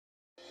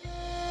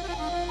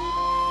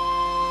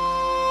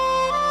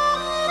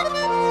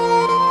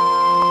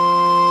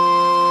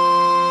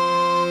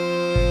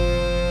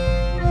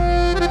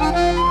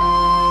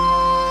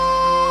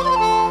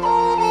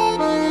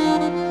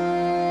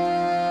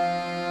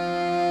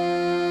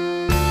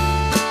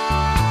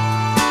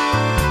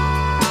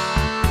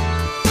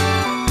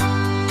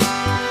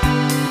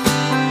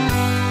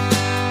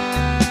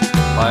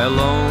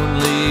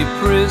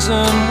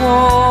prison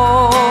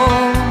wall,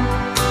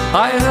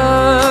 I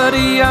heard a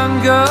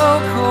young girl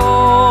calling,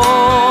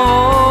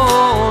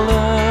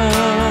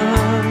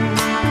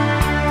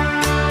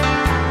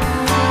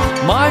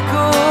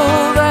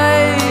 Michael,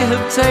 they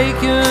have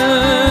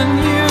taken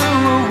you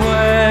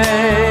away,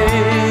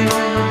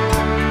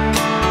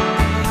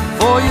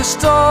 for you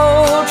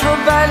stole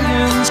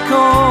Trevelyan's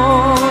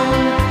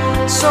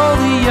corn, so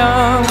the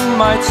young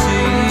might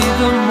see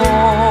the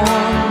morn.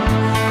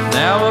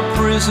 Now a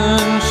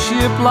prison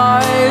ship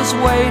lies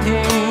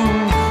waiting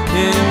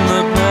in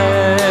the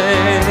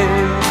bay.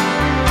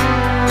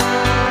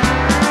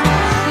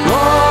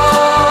 Oh,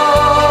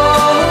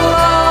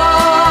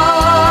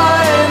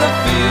 lie the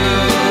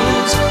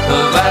fields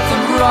of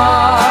Athenry,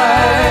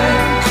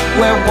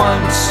 where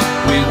once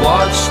we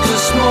watched the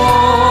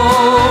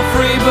small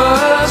free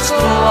birds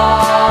fly.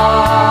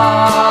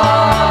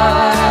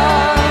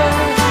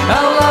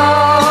 Our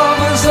love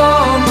was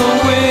on the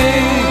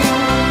wing,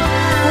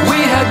 we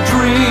had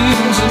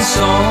dreams and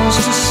songs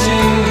to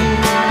sing.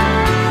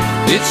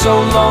 It's so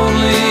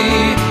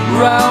lonely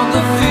round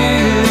the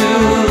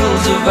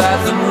fields of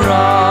Athenry.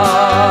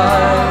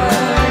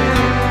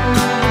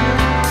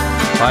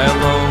 By a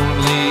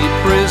lonely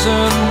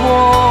prison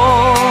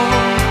wall,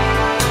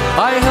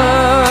 I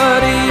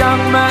heard a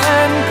young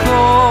man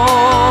calling.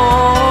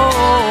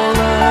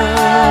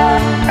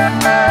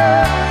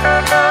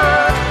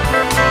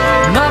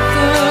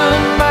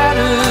 Nothing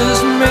matters,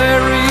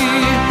 Mary,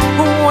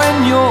 when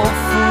you're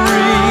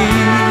free.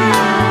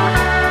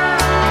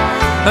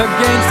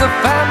 Against the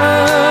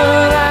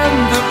famine and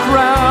the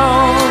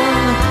crown,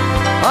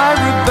 I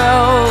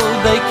rebelled,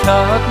 they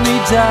cut me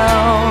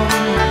down.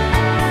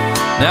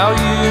 Now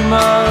you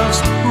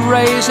must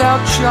raise our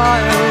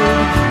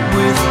child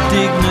with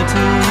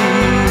dignity.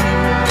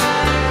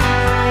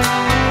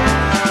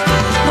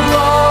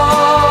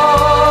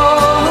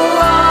 Long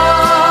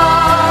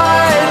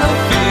lie the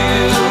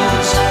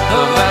fields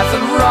of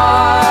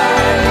Athenry,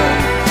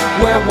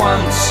 where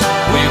once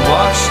we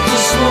watched the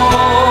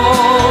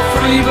small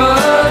free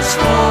birds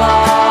fly.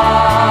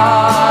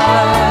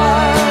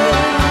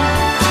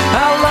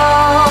 Our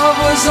love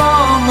was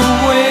on the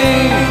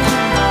wing,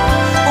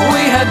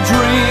 we had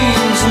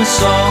dreams and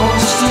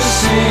songs to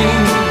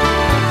sing.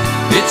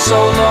 It's so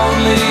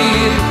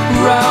lonely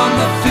round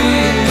the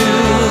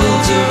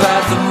fields of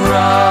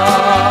Athenry.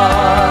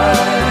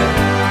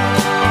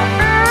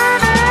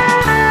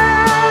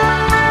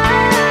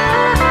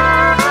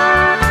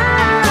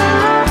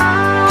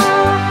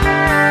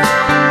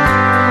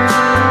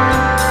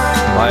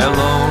 By a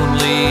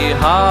lonely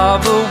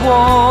harbour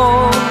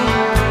wall,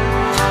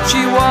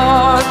 she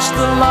watched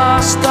the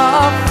last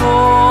star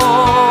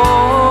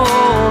falling,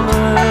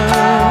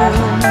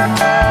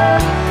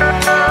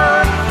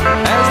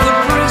 as the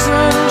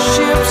prison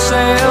ship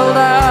sailed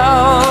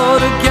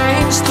out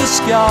against the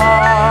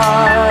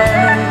sky.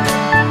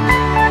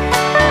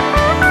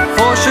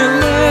 For she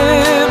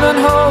lived and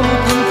hope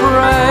and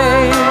pray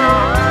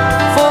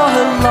for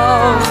her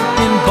love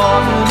in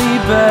Botany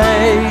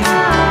Bay.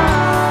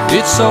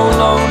 It's so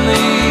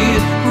lonely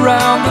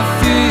round the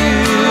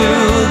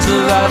fields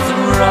of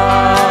Athenry.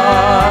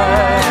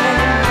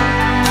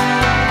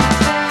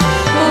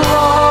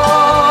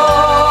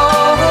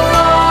 Long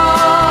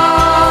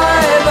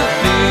lie the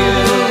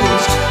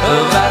fields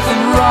of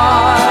Athenry,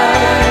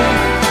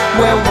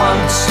 where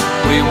once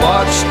we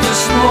watched the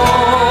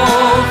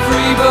small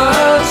free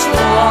birds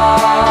fly.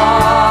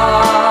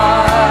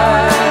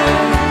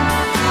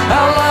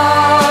 Our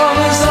love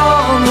is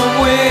on the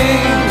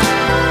wing,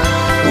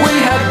 we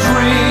had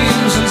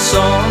dreams and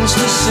songs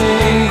to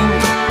sing.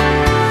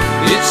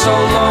 It's so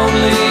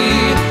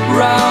lonely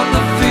round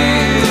the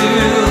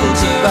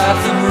fields of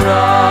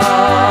Athenry.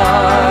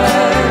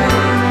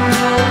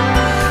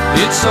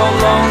 It's so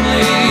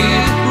lonely